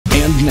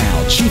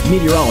Chief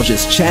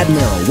Meteorologist Chad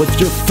Merrill with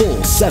your full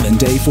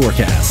 7-day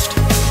forecast.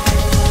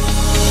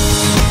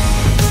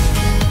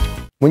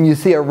 When you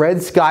see a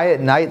red sky at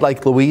night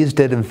like Louise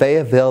did in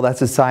Fayetteville,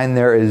 that's a sign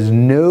there is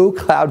no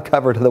cloud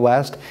cover to the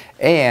west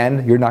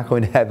and you're not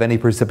going to have any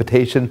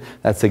precipitation.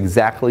 That's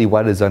exactly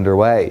what is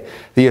underway.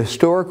 The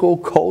historical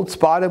cold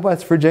spot in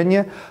West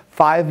Virginia,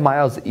 5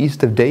 miles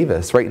east of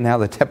Davis. Right now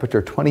the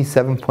temperature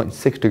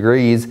 27.6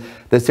 degrees.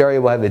 This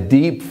area will have a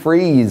deep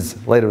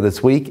freeze later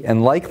this week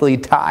and likely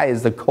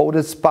ties the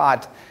coldest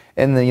spot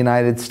in the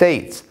United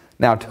States.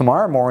 Now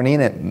tomorrow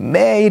morning it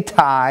may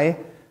tie,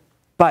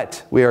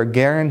 but we are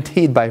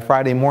guaranteed by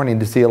Friday morning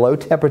to see a low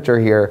temperature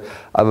here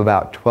of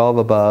about 12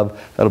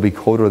 above. That'll be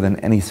colder than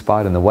any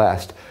spot in the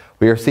west.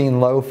 We are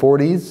seeing low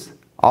 40s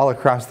all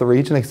across the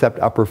region except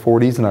upper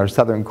 40s in our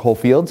southern coal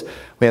fields.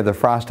 We have the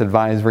frost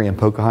advisory in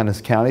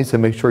Pocahontas County, so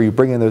make sure you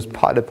bring in those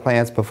potted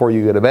plants before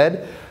you go to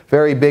bed.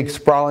 Very big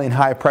sprawling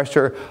high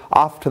pressure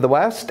off to the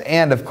west,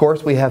 and of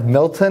course we have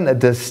Milton, a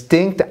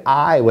distinct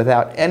eye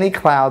without any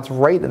clouds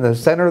right in the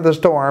center of the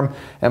storm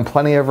and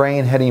plenty of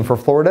rain heading for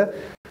Florida.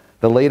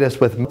 The latest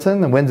with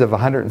Milton, the winds of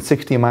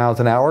 160 miles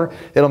an hour.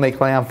 It'll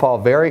make landfall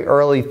very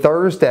early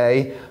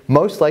Thursday,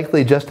 most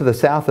likely just to the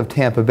south of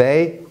Tampa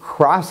Bay,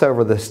 cross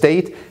over the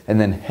state,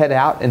 and then head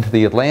out into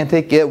the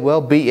Atlantic. It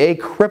will be a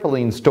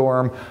crippling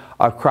storm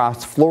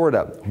across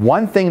Florida.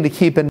 One thing to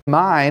keep in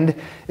mind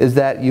is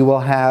that you will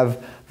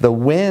have the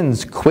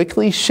winds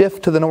quickly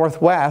shift to the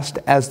northwest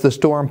as the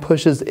storm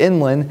pushes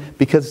inland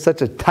because it's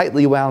such a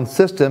tightly wound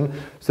system.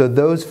 So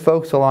those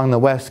folks along the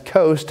west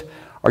coast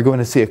are going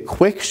to see a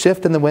quick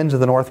shift in the winds of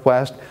the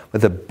northwest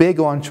with a big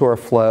onshore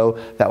flow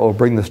that will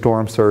bring the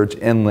storm surge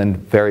inland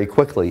very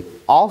quickly.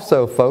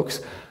 Also,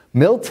 folks,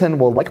 Milton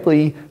will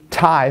likely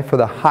tie for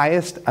the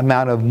highest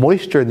amount of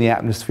moisture in the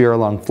atmosphere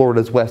along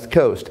Florida's west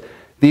coast.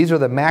 These are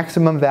the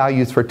maximum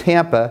values for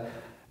Tampa.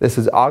 This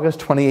is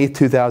August 28,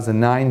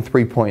 2009,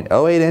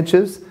 3.08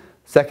 inches.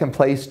 Second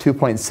place,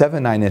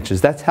 2.79 inches.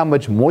 That's how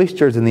much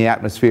moisture is in the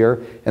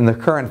atmosphere. In the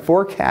current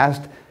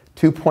forecast,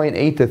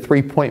 2.8 to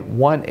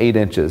 3.18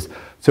 inches.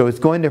 So it's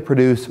going to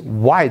produce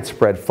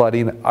widespread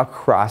flooding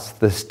across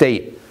the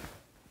state.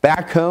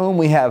 Back home,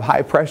 we have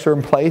high pressure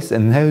in place,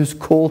 and those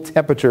cool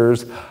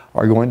temperatures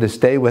are going to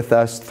stay with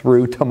us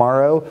through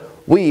tomorrow.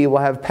 We will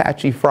have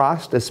patchy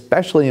frost,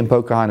 especially in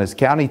Pocahontas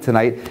County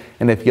tonight.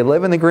 And if you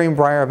live in the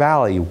Greenbrier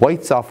Valley,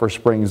 White Sulphur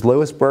Springs,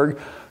 Lewisburg,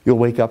 you'll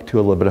wake up to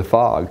a little bit of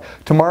fog.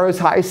 Tomorrow's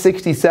high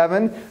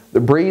 67. The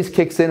breeze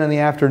kicks in the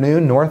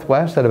afternoon,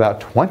 northwest at about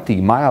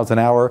 20 miles an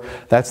hour.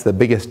 That's the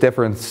biggest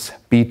difference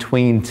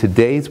between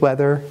today's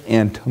weather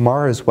and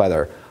tomorrow's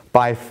weather.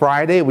 By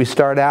Friday, we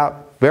start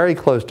out very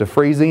close to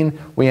freezing.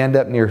 We end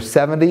up near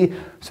 70,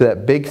 so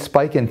that big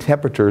spike in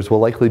temperatures will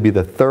likely be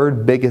the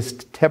third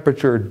biggest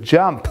temperature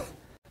jump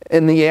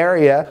in the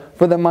area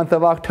for the month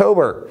of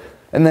October.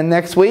 And then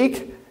next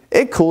week,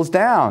 it cools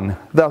down.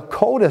 The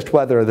coldest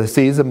weather of the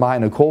season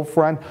behind a cold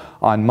front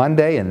on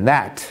Monday, and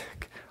that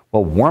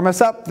will warm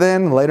us up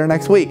then later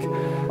next week.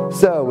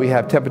 So we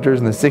have temperatures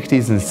in the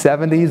 60s and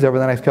 70s over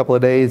the next couple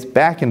of days,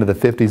 back into the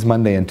 50s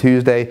Monday and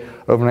Tuesday,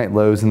 overnight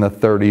lows in the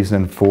 30s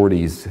and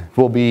 40s.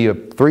 We'll be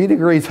 3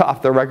 degrees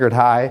off the record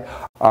high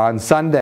on Sunday.